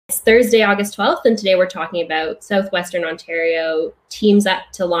It's Thursday, August 12th, and today we're talking about Southwestern Ontario teams up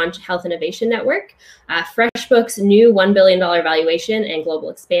to launch Health Innovation Network, FreshBooks' new $1 billion valuation and global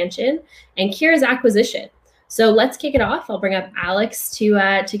expansion, and Kira's acquisition. So let's kick it off. I'll bring up Alex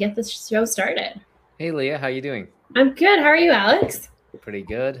to get the show started. Hey, Leah, how you doing? I'm good. How are you, Alex? Pretty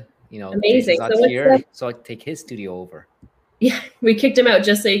good. You know, amazing. Jason's not here, so I take his studio over. Yeah, we kicked him out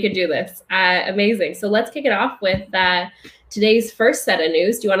just so you could do this. Amazing. So let's kick it off with today's first set of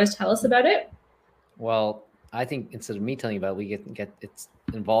news. Do you want to tell us about it? Well, I think instead of me telling you about it, we get it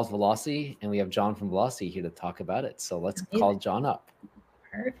involves Velocity, and we have John from Velocity here to talk about it. So let's call John up.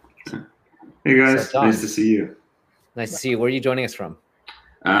 Perfect. Hey guys, so nice to see you. Nice to see you. Where are you joining us from?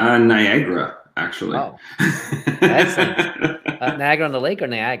 Niagara, actually. Oh, excellent. Niagara on the Lake or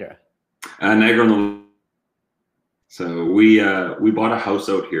Niagara? Niagara on the Lake. So we bought a house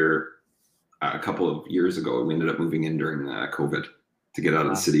out here a couple of years ago. We ended up moving in during COVID to get out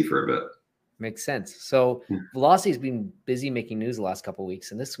of the city for a bit. Makes sense. So Velocity's been busy making news the last couple of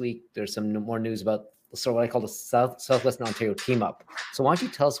weeks, and this week there's some more news about sort of what I call the Southwestern Ontario team up. So why don't you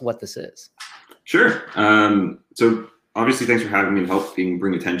tell us what this is? Sure. So obviously, thanks for having me and helping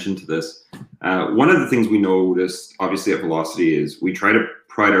bring attention to this. One of the things we noticed, obviously, at Velocity is we try to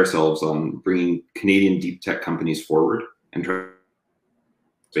pride ourselves on bringing Canadian deep tech companies forward and try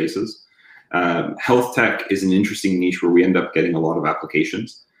spaces. Health tech is an interesting niche where we end up getting a lot of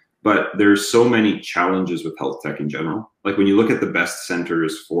applications, but there's so many challenges with health tech in general. Like when you look at the best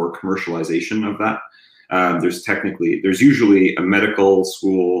centers for commercialization of that, there's usually a medical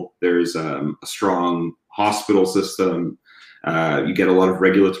school, there's a strong hospital system, you get a lot of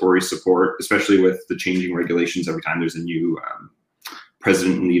regulatory support, especially with the changing regulations every time there's a new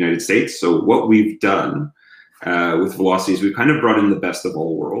president in the United States. So what we've done with Velocity is we've kind of brought in the best of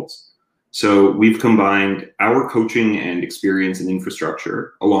all worlds. So we've combined our coaching and experience and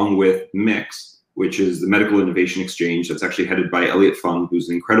infrastructure along with MIX, which is the Medical Innovation Exchange that's actually headed by Elliot Fung, who's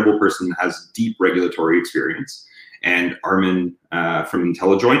an incredible person that has deep regulatory experience, and Armin from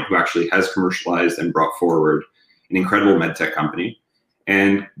IntelliJoint, who actually has commercialized and brought forward an incredible medtech company,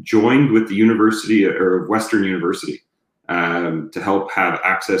 and joined with the University or Western University to help have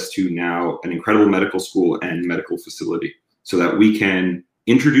access to now an incredible medical school and medical facility so that we can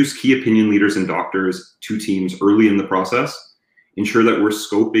introduce key opinion leaders and doctors to teams early in the process, ensure that we're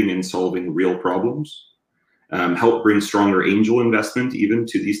scoping and solving real problems, help bring stronger angel investment even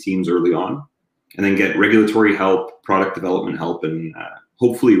to these teams early on, and then get regulatory help, product development help, and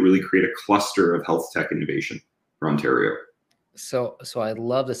hopefully really create a cluster of health tech innovation for Ontario. So I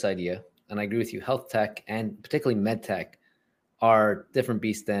love this idea, and I agree with you. Health tech and particularly med tech are different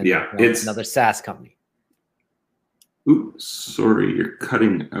beasts than it's another SaaS company. Ooh, sorry, you're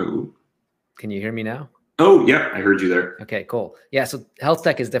cutting out. Can you hear me now? Oh, yeah, I heard you there. Okay, cool. Yeah, so health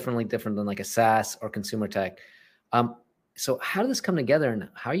tech is definitely different than like a SaaS or consumer tech. So how did this come together, and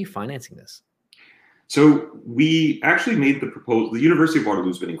how are you financing this? So we actually made the proposal. The University of Waterloo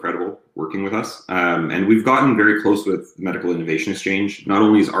has been incredible working with us, and we've gotten very close with the Medical Innovation Exchange. Not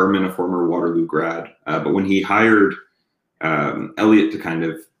only is Armin a former Waterloo grad, but when he hired Elliot to kind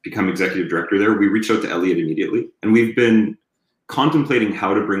of become executive director there, we reached out to Elliot immediately, and we've been contemplating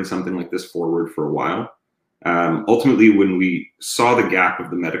how to bring something like this forward for a while. Ultimately, when we saw the gap of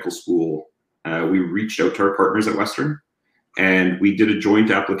the medical school, we reached out to our partners at Western, and we did a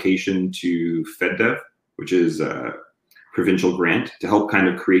joint application to FedDev, which is a provincial grant, to help kind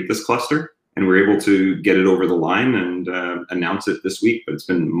of create this cluster. And we're able to get it over the line and announce it this week, but it's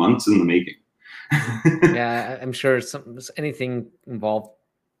been months in the making. Yeah, I'm sure anything involved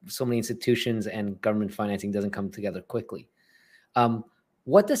so many institutions and government financing doesn't come together quickly.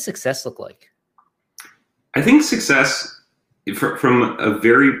 What does success look like? I think success, from a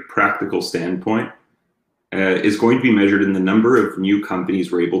very practical standpoint, is going to be measured in the number of new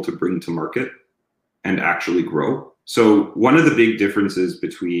companies we're able to bring to market and actually grow. So one of the big differences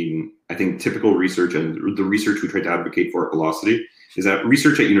between, I think, typical research and the research we try to advocate for at Velocity is that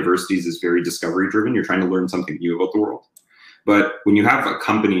research at universities is very discovery driven. You're trying to learn something new about the world. But when you have a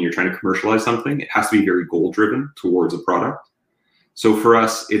company and you're trying to commercialize something, it has to be very goal driven towards a product. So for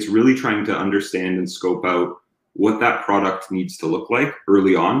us, it's really trying to understand and scope out what that product needs to look like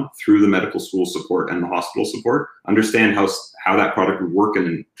early on through the medical school support and the hospital support, understand how that product would work in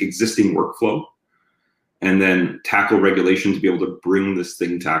an existing workflow, and then tackle regulation to be able to bring this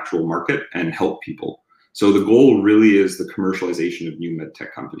thing to actual market and help people. So the goal really is the commercialization of new med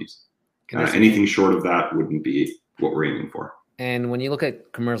tech companies. Anything short of that wouldn't be what we're aiming for. And when you look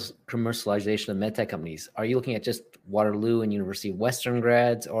at commercialization of medtech companies, are you looking at just Waterloo and University of Western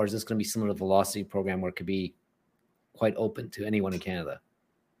grads, or is this going to be similar to the Velocity program where it could be quite open to anyone in Canada?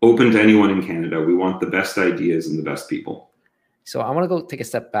 open to anyone in Canada. We want the best ideas and the best people. So I want to go take a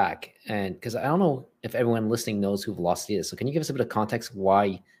step back, and because I don't know if everyone listening knows who Velocity is. So can you give us a bit of context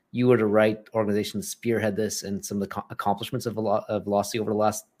why you were the right organization to spearhead this and some of the accomplishments of Velocity over the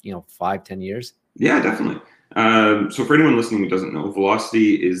last 5-10 years? Yeah, definitely. So for anyone listening who doesn't know,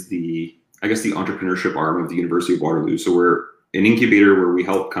 Velocity is the entrepreneurship arm of the University of Waterloo. So we're an incubator where we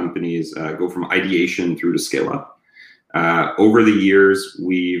help companies go from ideation through to scale up. Over the years,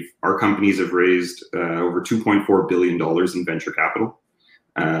 our companies have raised over $2.4 billion in venture capital.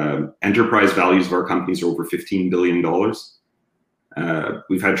 Enterprise values of our companies are over $15 billion.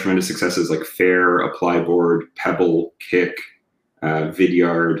 We've had tremendous successes like Fair, Applyboard, Pebble, Kik,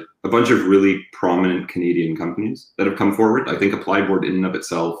 Vidyard, a bunch of really prominent Canadian companies that have come forward. I think Applyboard in and of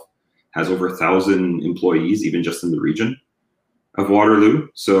itself has over 1,000 employees, even just in the region of Waterloo.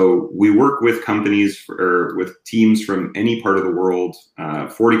 So we work with companies or with teams from any part of the world,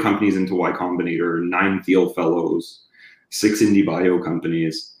 40 companies into Y Combinator, 9 Thiel Fellows, 6 IndieBio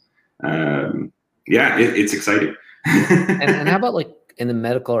companies. It's exciting. and how about like in the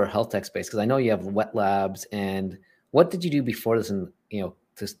medical or health tech space? Because I know you have wet labs. And what did you do before this, and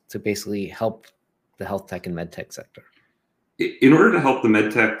to basically help the health tech and med tech sector? In order to help the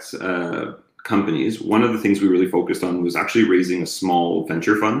med techs companies, one of the things we really focused on was actually raising a small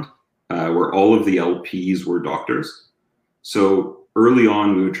venture fund where all of the LPs were doctors. So early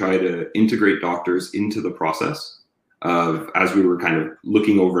on, we would try to integrate doctors into the process of, as we were kind of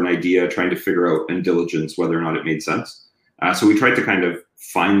looking over an idea, trying to figure out and diligence whether or not it made sense. So we tried to kind of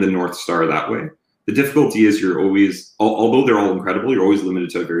find the North Star that way. The difficulty is you're always, although they're all incredible, you're always limited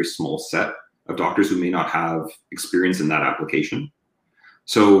to a very small set of doctors who may not have experience in that application.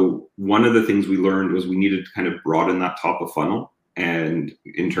 So one of the things we learned was we needed to kind of broaden that top of funnel, and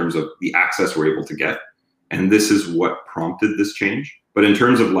in terms of the access we're able to get. And this is what prompted this change. But in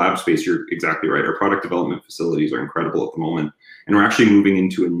terms of lab space, you're exactly right. Our product development facilities are incredible at the moment. And we're actually moving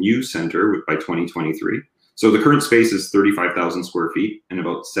into a new center by 2023. So the current space is 35,000 square feet and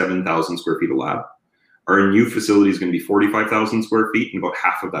about 7,000 square feet of lab. Our new facility is going to be 45,000 square feet, and about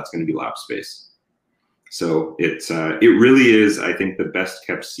half of that's going to be lab space. So it really is, I think, the best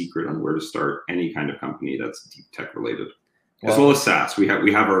kept secret on where to start any kind of company that's deep tech related, as well as SaaS. We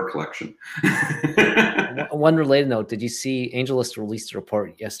have our collection. One related note: did you see AngelList released a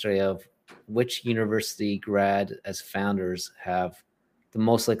report yesterday of which university grad as founders have the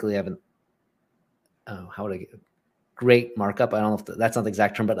most likely have great markup? I don't know if that's not the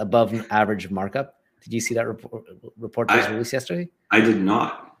exact term, but above average markup. Did you see that report that was released yesterday? I did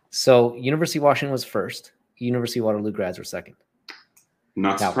not. So University of Washington was first. University of Waterloo grads were second.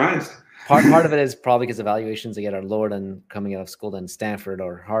 Not surprised. Part of it is probably because evaluations they get are lower than coming out of school than Stanford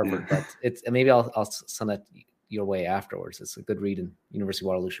or Harvard. Yeah. But it's maybe I'll send that your way afterwards. It's a good read, and University of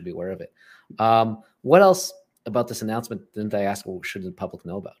Waterloo should be aware of it. What else about this announcement didn't I ask? What should the public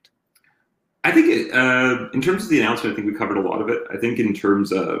know about? I think in terms of the announcement, I think we covered a lot of it. I think in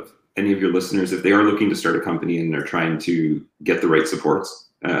terms of any of your listeners, if they are looking to start a company and they're trying to get the right supports,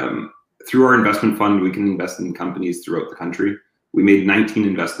 through our investment fund, we can invest in companies throughout the country. We made 19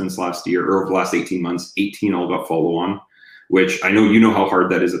 investments last year, or over the last 18 months, 18 all got follow-on, which I know you know how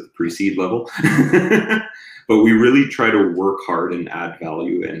hard that is at the pre-seed level. But we really try to work hard and add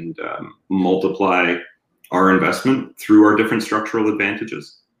value and multiply our investment through our different structural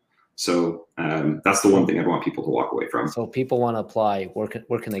advantages. So that's the one thing I want people to walk away from. So people want to apply, where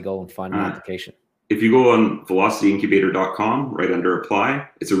can they go and find an application? If you go on velocityincubator.com, right under apply,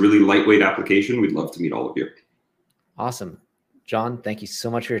 it's a really lightweight application. We'd love to meet all of you. Awesome. John, thank you so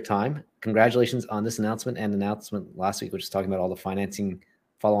much for your time. Congratulations on this announcement and announcement last week, which is talking about all the financing,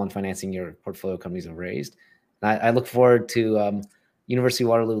 follow-on financing your portfolio companies have raised. And I look forward to University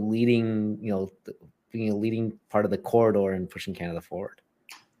of Waterloo leading, being a leading part of the corridor and pushing Canada forward.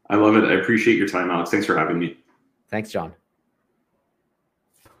 I love it. I appreciate your time, Alex. Thanks for having me. Thanks, John.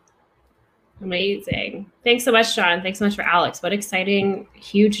 Amazing. Thanks so much, John. Thanks so much for Alex. What exciting,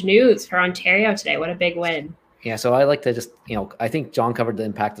 huge news for Ontario today. What a big win. Yeah, so I like to just, I think John covered the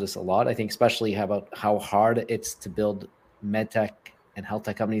impact of this a lot. I think especially about how hard it's to build medtech and health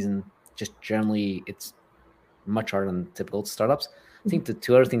tech companies, and just generally it's much harder than typical startups. I think the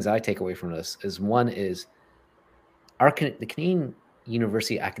two other things I take away from this is, one is the Canadian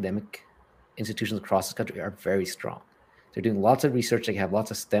university academic institutions across the country are very strong. They're doing lots of research. They have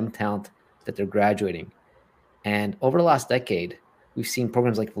lots of STEM talent that they're graduating. And over the last decade, we've seen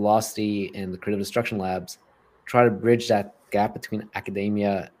programs like Velocity and the Creative Destruction Labs try to bridge that gap between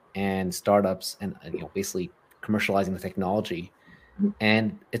academia and startups and basically commercializing the technology.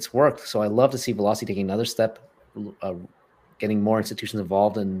 And it's worked. So I love to see Velocity taking another step, getting more institutions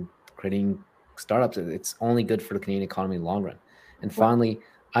involved in creating startups. It's only good for the Canadian economy in the long run. And finally,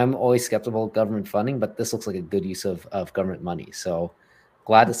 I'm always skeptical of government funding, but this looks like a good use of government money. So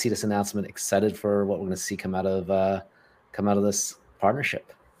glad to see this announcement. Excited for what we're going to see come out of this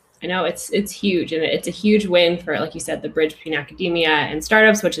partnership. I know it's huge, and it's a huge win for, like you said, the bridge between academia and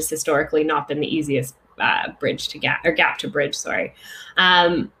startups, which has historically not been the easiest gap to bridge. Sorry,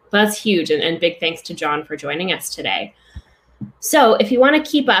 but that's huge, and big thanks to John for joining us today. So if you want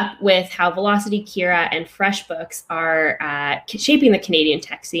to keep up with how Velocity, Kira, and FreshBooks are shaping the Canadian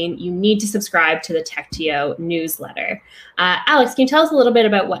tech scene, you need to subscribe to the TechTO newsletter. Alex, can you tell us a little bit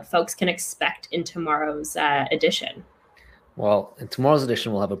about what folks can expect in tomorrow's edition? Well, in tomorrow's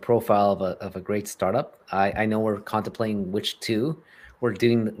edition, we'll have a profile of a great startup. I know we're contemplating which two. We're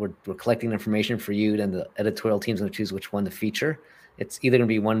collecting information for you, and the editorial team's going to choose which one to feature. It's either going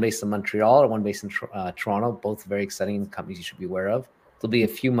to be one based in Montreal or one based in Toronto, both very exciting companies you should be aware of. There'll be a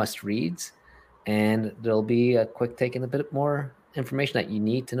few must-reads, and there'll be a quick take and a bit more information that you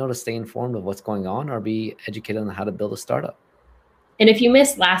need to know to stay informed of what's going on or be educated on how to build a startup. And if you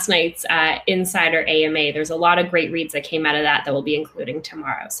missed last night's Insider AMA, there's a lot of great reads that came out of that we'll be including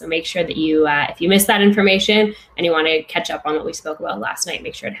tomorrow. So make sure that you, if you missed that information and you want to catch up on what we spoke about last night,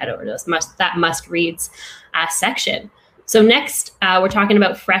 make sure to head over to that must-reads section. So next, we're talking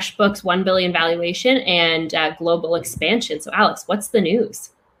about FreshBooks' $1 billion valuation and global expansion. So Alex, what's the news?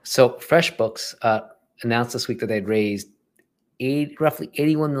 So FreshBooks announced this week that they'd raised roughly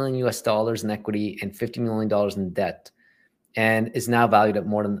 $81 million US in equity and $50 million in debt, and is now valued at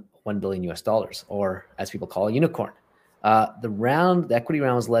more than $1 billion US, or as people call a unicorn. The equity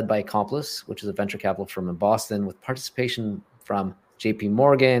round was led by Accomplice, which is a venture capital firm in Boston, with participation from JP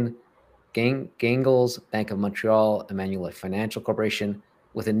Morgan, Gangles, Bank of Montreal, Emmanuel Financial Corporation,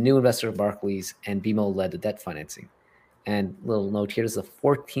 with a new investor, Barclays, and BMO led the debt financing. And little note here, this is the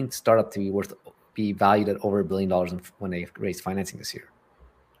 14th startup to be valued at over $1 billion when they raised financing this year.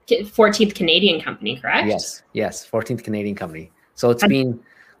 14th Canadian company, correct? Yes, 14th Canadian company. So it's been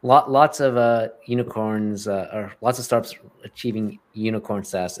lots of unicorns, or lots of startups achieving unicorn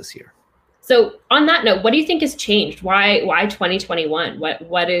status this year. So on that note, what do you think has changed? Why 2021?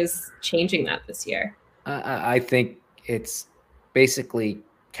 What is changing that this year? I think it's basically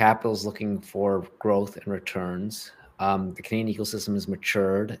capital's looking for growth and returns. The Canadian ecosystem has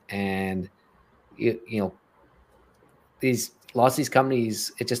matured, and lots of these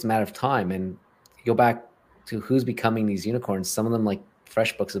companies, it's just a matter of time. And you go back to who's becoming these unicorns. Some of them, like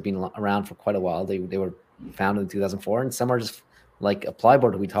FreshBooks, have been around for quite a while. They were founded in 2004, and some are just like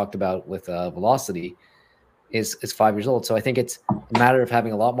Applyboard, we talked about with Velocity, is 5 years old. So I think it's a matter of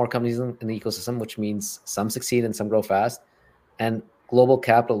having a lot more companies in the ecosystem, which means some succeed and some grow fast, and global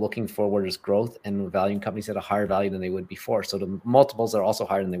capital looking for where there's growth and valuing companies at a higher value than they would before. So the multiples are also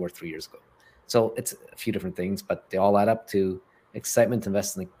higher than they were 3 years ago. So it's a few different things, but they all add up to excitement to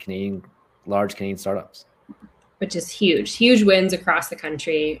invest in the large Canadian startups. Which is huge wins across the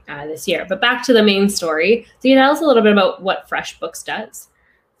country this year. But back to the main story. So you tell us a little bit about what FreshBooks does.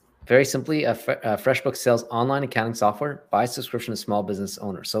 Very simply, FreshBooks sells online accounting software by subscription to small business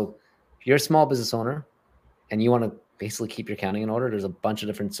owners. So if you're a small business owner and you want to basically keep your accounting in order, there's a bunch of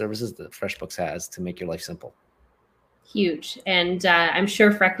different services that FreshBooks has to make your life simple. Huge. And I'm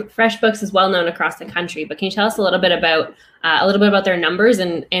sure FreshBooks is well known across the country, but can you tell us a little bit about their numbers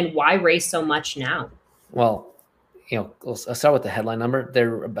and why raise so much now? Well, I'll start with the headline number.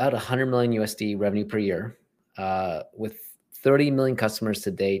 They're about $100 million USD revenue per year, with 30 million customers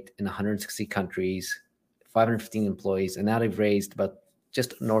to date in 160 countries, 515 employees, and now they've raised about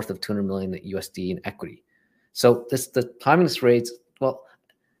just north of 200 million USD in equity. So the timing is raised. Well,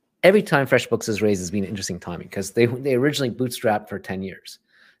 every time FreshBooks is raised has been interesting timing, because they originally bootstrapped for 10 years.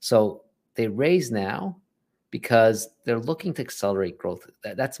 So they raise now because they're looking to accelerate growth.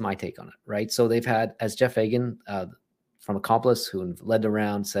 That's my take on it, right? So they've had, as Jeff Hagan from Accomplice, who led the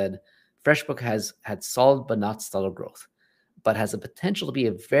round, said, FreshBooks has had solid but not stellar growth, but has the potential to be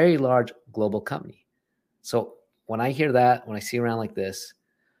a very large global company. So when I hear that, when I see around like this,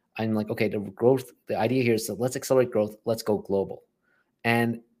 I'm like, okay, the idea here is that let's accelerate growth, let's go global.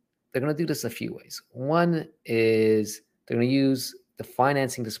 And they're going to do this a few ways. One is they're going to use the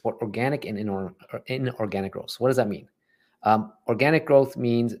financing to support organic and inorganic growth. So what does that mean? Organic growth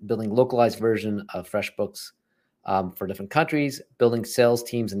means building localized version of FreshBooks for different countries, building sales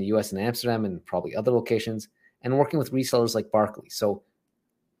teams in the US and Amsterdam and probably other locations, and working with resellers like Barclays. So,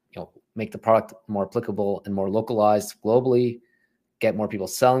 make the product more applicable and more localized globally, get more people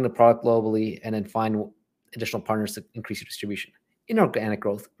selling the product globally, and then find additional partners to increase your distribution. Inorganic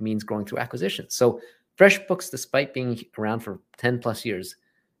growth means growing through acquisitions. So FreshBooks, despite being around for 10 plus years,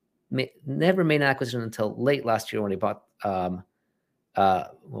 never made an acquisition until late last year when they bought, what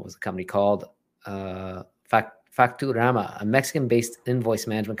was the company called? Facturama, a Mexican-based invoice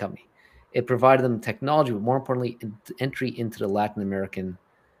management company. It provided them technology, but more importantly, entry into the Latin American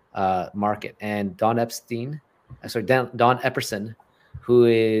market. And Don Epperson, who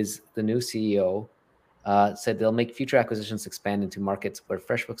is the new CEO, said they'll make future acquisitions expand into markets where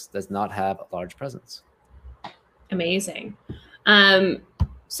FreshBooks does not have a large presence. Amazing.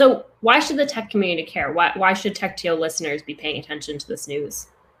 So why should the tech community care? Why should TechTO listeners be paying attention to this news?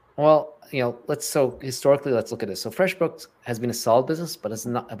 Well, historically, let's look at this. So FreshBooks has been a solid business, but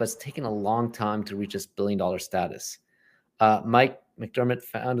it's taken a long time to reach this $billion status. Mike McDermott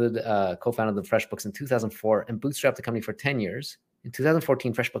co-founded the FreshBooks in 2004 and bootstrapped the company for 10 years. In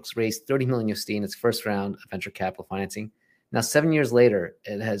 2014, FreshBooks raised $30 million USD in its first round of venture capital financing. Now, 7 years later,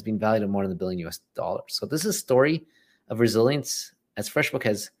 it has been valued at more than $1 billion US. So this is a story of resilience, as FreshBooks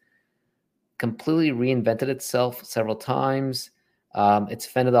has completely reinvented itself several times. It's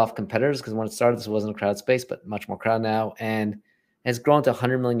fended off competitors because when it started, this wasn't a crowded space, but much more crowded now, and has grown to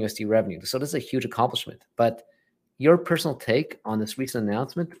 100 million USD revenue. So this is a huge accomplishment. But your personal take on this recent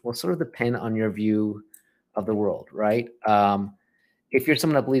announcement will sort of depend on your view of the world, right? If you're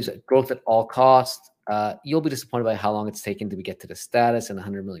someone that believes that growth at all costs, you'll be disappointed by how long it's taken to get to the status and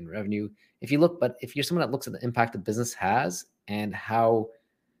 100 million revenue. If you're someone that looks at the impact the business has and how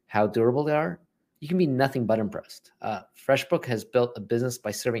durable they are, you can be nothing but impressed. FreshBooks has built a business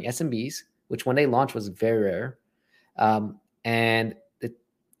by serving SMBs, which when they launched was very rare. And the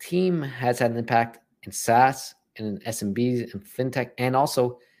team has had an impact in SaaS and in SMBs and FinTech, and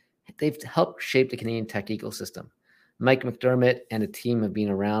also they've helped shape the Canadian tech ecosystem. Mike McDermott and the team have been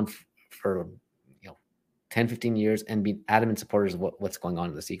around for 10, 15 years and been adamant supporters of what's going on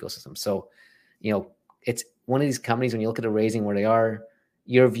in this ecosystem. So, it's one of these companies, when you look at the raising where they are,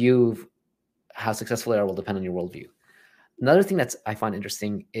 your view of how successful they are will depend on your worldview. Another thing I find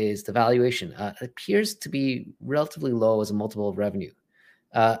interesting is the valuation. It appears to be relatively low as a multiple of revenue.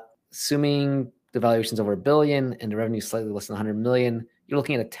 Assuming the valuation is over $1 billion and the revenue is slightly less than 100 million, you're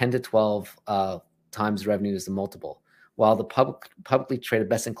looking at a 10 to 12 times revenue as the multiple, while the publicly traded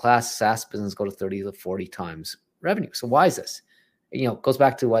best-in-class SaaS business go to 30 to 40 times revenue. So why is this? It goes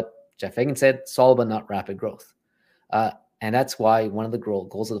back to what Jeff Hagan said, solid but not rapid growth. And that's why one of the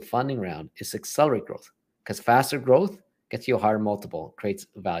goals of the funding round is to accelerate growth, because faster growth gets you a higher multiple, creates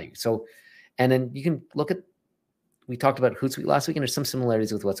value. So, and then you can look at, we talked about Hootsuite last week, and there's some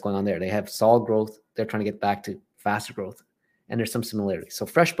similarities with what's going on there. They have solid growth. They're trying to get back to faster growth, and there's some similarities. So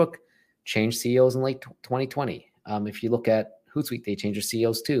FreshBooks changed CEOs in late 2020. If you look at Hootsuite, they changed their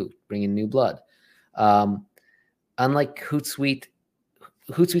CEOs too, bring in new blood. Unlike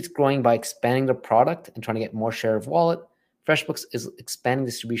Hootsuite's growing by expanding their product and trying to get more share of wallet. FreshBooks is expanding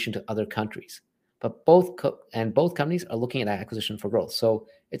distribution to other countries, but both companies are looking at acquisition for growth. So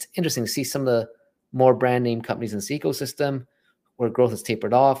it's interesting to see some of the more brand name companies in this ecosystem where growth has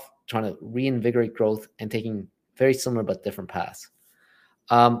tapered off, trying to reinvigorate growth and taking very similar but different paths.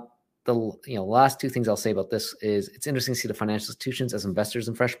 The last two things I'll say about this is it's interesting to see the financial institutions as investors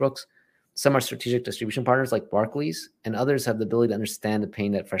in FreshBooks. Some are strategic distribution partners like Barclays, and others have the ability to understand the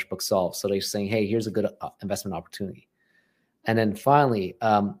pain that FreshBooks solves. So they're saying, hey, here's a good investment opportunity. And then finally,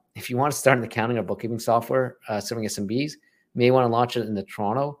 if you want to start an accounting or bookkeeping software serving SMBs, you may want to launch it in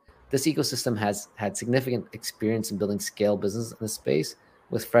Toronto. This ecosystem has had significant experience in building scale business in this space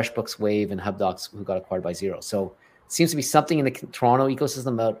with FreshBooks, Wave, and HubDocs, who got acquired by Xero. So it seems to be something in the Toronto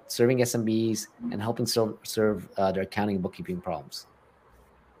ecosystem about serving SMBs and helping serve their accounting and bookkeeping problems.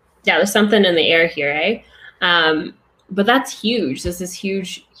 Yeah, there's something in the air here, eh? But that's huge. This is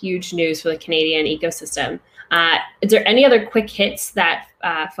huge, huge news for the Canadian ecosystem. Is there any other quick hits that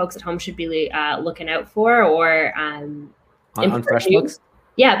folks at home should be looking out for, or on FreshBooks?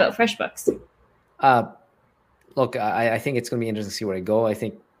 Yeah, about FreshBooks. Look, I think it's going to be interesting to see where they go. I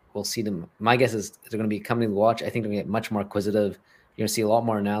think we'll see them. My guess is they're going to be a company to watch. I think they're going to get much more acquisitive. You're going to see a lot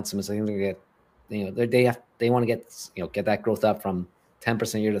more announcements. I think they're going to get, they want to get that growth up from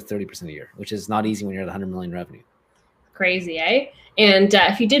 10% a year to 30% a year, which is not easy when you're at 100 million revenue. Crazy, eh? And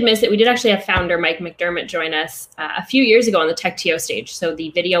if you did miss it, we did actually have founder Mike McDermott join us a few years ago on the TechTO stage. So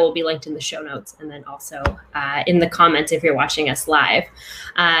the video will be linked in the show notes and then also in the comments if you're watching us live.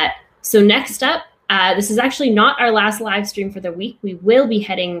 So next up, this is actually not our last live stream for the week. We will be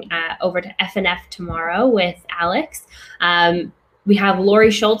heading over to FNF tomorrow with Alex. We have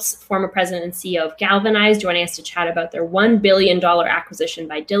Lori Schultz, former president and CEO of Galvanize, joining us to chat about their $1 billion acquisition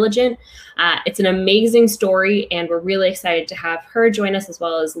by Diligent. It's an amazing story, and we're really excited to have her join us, as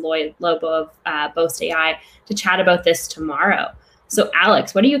well as Lloyd Lobo of Boast AI, to chat about this tomorrow. So,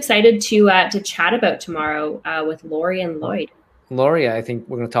 Alex, what are you excited to chat about tomorrow with Lori and Lloyd? Lori, I think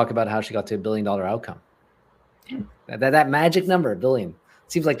we're going to talk about how she got to $1 billion outcome. Okay. That magic number, $1 billion.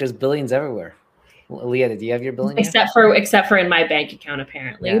 It seems like there's billions everywhere. Leah, do you have your billion except for in my bank account,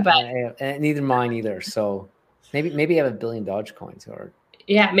 apparently? Yeah, but neither mine either. So maybe you have $1 billion Dogecoins, or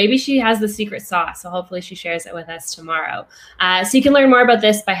yeah, maybe she has the secret sauce. So hopefully she shares it with us tomorrow. So you can learn more about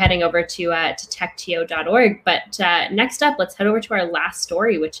this by heading over to techto.org. But next up, let's head over to our last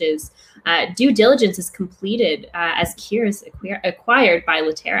story, which is due diligence is completed as Kira is acquired by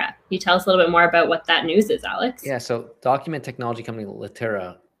Latera. Can you tell us a little bit more about what that news is, Alex? Yeah, so document technology company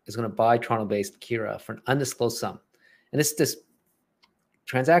Latera is going to buy Toronto-based Kira for an undisclosed sum. And this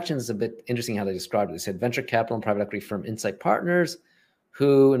transaction is a bit interesting how they described it. They said venture capital and private equity firm Insight Partners,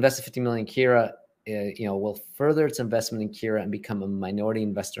 who invested $50 million in Kira, will further its investment in Kira and become a minority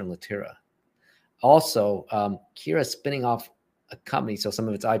investor in Latera. Also, Kira is spinning off a company, so some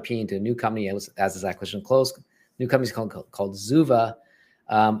of its IP into a new company as this acquisition closed. New company is called Zuva,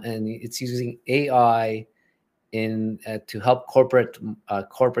 and it's using AI to help corporations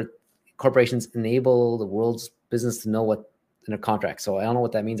enable the world's business to know what in their contracts. So I don't know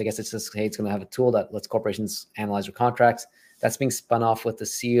what that means. I guess it's just, hey, it's going to have a tool that lets corporations analyze their contracts. That's being spun off with the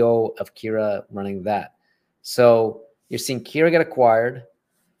CEO of Kira running that. So you're seeing Kira get acquired.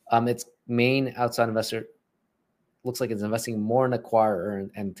 Its main outside investor looks like it's investing more in acquirer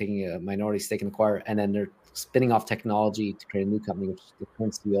and taking a minority stake in acquirer, and then they're spinning off technology to create a new company, which the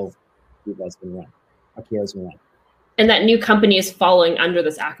current CEO of Kira is going to run. Kira's going to run. And that new company is following under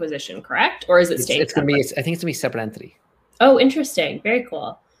this acquisition, correct? Or is it staying separate? I think it's going to be a separate entity. Oh, interesting. Very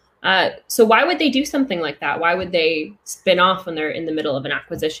cool. So why would they do something like that? Why would they spin off when they're in the middle of an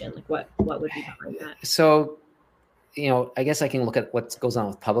acquisition? Like what would be behind that? So, I guess I can look at what goes on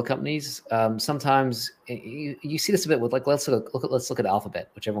with public companies. Sometimes you see this a bit with, like, let's look at Alphabet,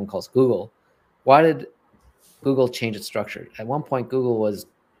 which everyone calls Google. Why did Google change its structure? At one point, Google was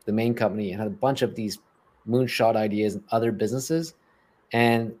the main company and had a bunch of these moonshot ideas and other businesses.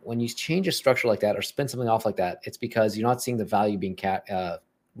 And when you change a structure like that or spin something off like that, it's because you're not seeing the value being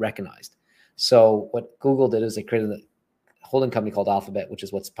recognized. So what Google did is they created a holding company called Alphabet, which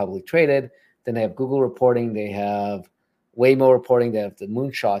is what's publicly traded. Then they have Google reporting, they have Waymo reporting, they have the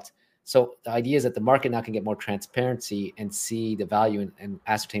moonshots. So the idea is that the market now can get more transparency and see the value and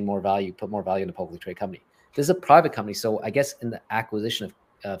ascertain more value, put more value in a publicly traded company. This is a private company. So I guess in the acquisition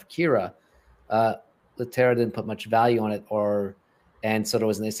of Kira, Latera didn't put much value on it, and so there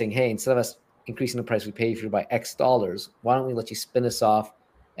was this saying, hey, instead of us increasing the price we pay you by X dollars, why don't we let you spin this off,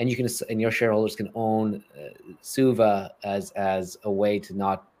 and your shareholders can own Zuva as a way to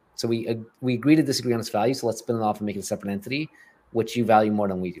not. So we agree to disagree on its value. So let's spin it off and make it a separate entity, which you value more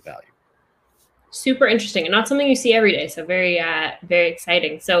than we do value. Super interesting, and not something you see every day. So very very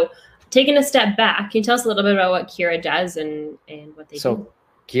exciting. So taking a step back, can you tell us a little bit about what Kira does and what they do?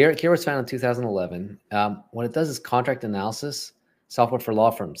 Kira was founded in 2011. What it does is contract analysis software for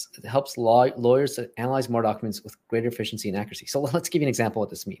law firms. It helps lawyers to analyze more documents with greater efficiency and accuracy. So let's give you an example of what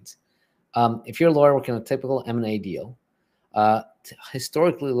this means. If you're a lawyer working on a typical M&A deal,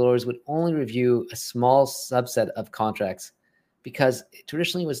 historically, lawyers would only review a small subset of contracts because it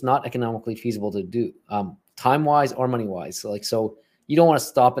traditionally was not economically feasible to do, time-wise or money-wise. So you don't want to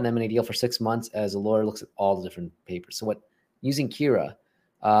stop an M&A deal for 6 months as a lawyer looks at all the different papers. So using Kira,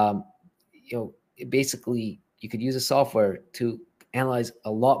 basically you could use a software to analyze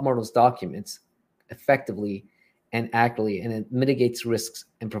a lot more of those documents effectively and accurately, and it mitigates risks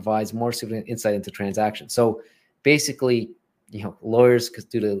and provides more significant insight into transactions. So basically, lawyers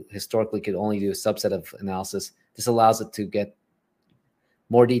historically could only do a subset of analysis. This allows it to get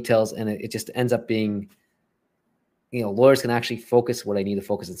more details, and it just ends up being, lawyers can actually focus where they need to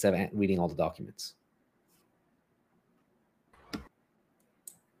focus instead of reading all the documents.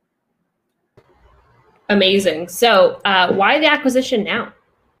 Amazing. So why the acquisition now?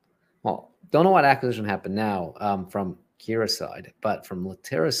 Well, don't know what acquisition happened now from Kira's side, but from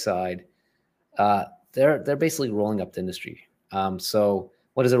Latera's side, they're basically rolling up the industry. So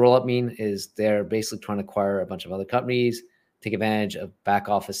what does a roll up mean is they're basically trying to acquire a bunch of other companies, take advantage of back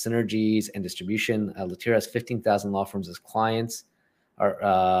office synergies and distribution. Latera has 15,000 law firms as clients,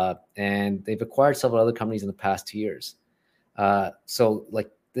 and they've acquired several other companies in the past 2 years. So like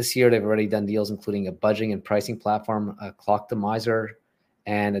this year, they've already done deals including a budgeting and pricing platform, a Clocktomizer,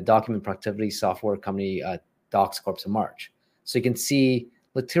 and a document productivity software company, DocsCorp, in March. So you can see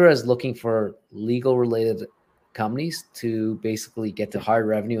Latera is looking for legal related companies to basically get to higher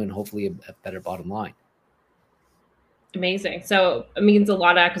revenue and hopefully a better bottom line. Amazing. So it means a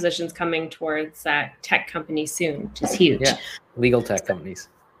lot of acquisitions coming towards tech companies soon, which is huge. Yeah, legal tech companies.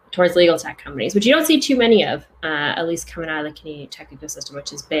 Towards legal tech companies, which you don't see too many of, at least coming out of the Canadian tech ecosystem,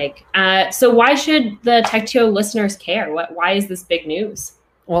 which is big. So why should the Tech2O listeners care? Why is this big news?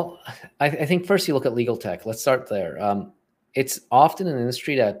 Well, I think first you look at legal tech. Let's start there. It's often an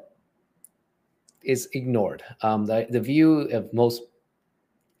industry that is ignored. The view of most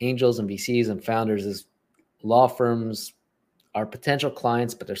angels and VCs and founders is law firms are potential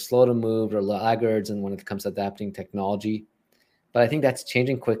clients, but they're slow to move, they're laggards, and when it comes to adapting technology. But I think that's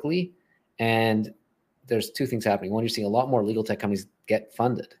changing quickly. And there's two things happening. One, you're seeing a lot more legal tech companies get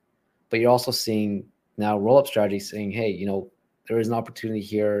funded, but you're also seeing now roll-up strategies saying, hey, you know, there is an opportunity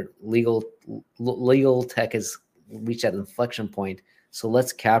here. Legal tech has reached that inflection point. So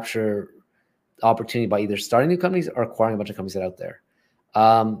let's capture the opportunity by either starting new companies or acquiring a bunch of companies that are out there.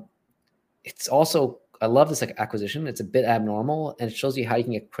 It's also, I love this like acquisition. It's a bit abnormal and it shows you how you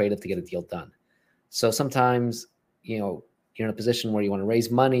can get creative to get a deal done. So sometimes, you know, you're in a position where you want to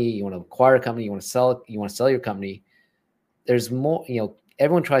raise money, you want to acquire a company, you want to sell your company. There's more, you know,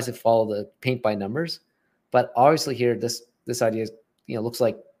 everyone tries to follow the paint by numbers, but obviously here, this idea is, you know, looks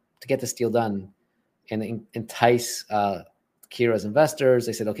like to get this deal done and entice Kira's investors.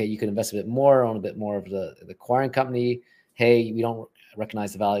 They said, okay, you can invest a bit more, own a bit more of the acquiring company. Hey, we don't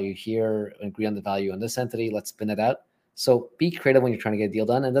recognize the value here, agree on the value on this entity. Let's spin it out. So be creative when you're trying to get a deal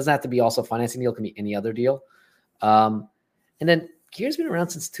done. And it doesn't have to be also a financing deal. It can be any other deal. And then Kira's been around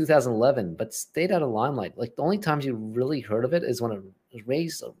since 2011, but stayed out of limelight. Like the only times you really heard of it is when it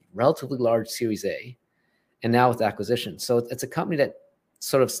raised a relatively large Series A, and now with acquisition. So it's a company that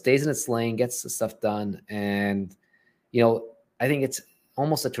sort of stays in its lane, gets the stuff done. And, you know, I think it's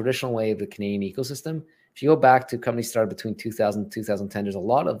almost a traditional way of the Canadian ecosystem. If you go back to companies started between 2000 and 2010, there's a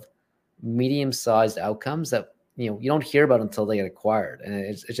lot of medium-sized outcomes that, you know, you don't hear about until they get acquired. And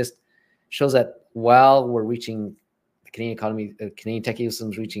it just shows that while we're reaching the Canadian economy, the Canadian tech ecosystem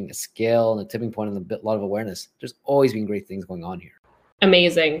is reaching a scale and a tipping point and a lot of awareness, there's always been great things going on here.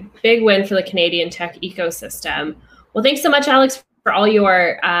 Amazing. Big win for the Canadian tech ecosystem. Well, thanks so much, Alex, for all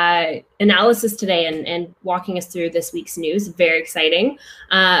your analysis today and walking us through this week's news. Very exciting.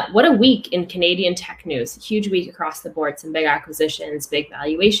 What a week in Canadian tech news. Huge week across the board. Some big acquisitions, big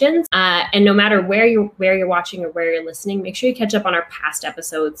valuations. And no matter where you're watching or where you're listening, make sure you catch up on our past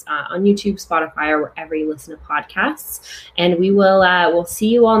episodes on YouTube, Spotify, or wherever you listen to podcasts. And we'll see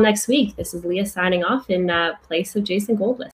you all next week. This is Leah signing off in place of Jason Goldlist.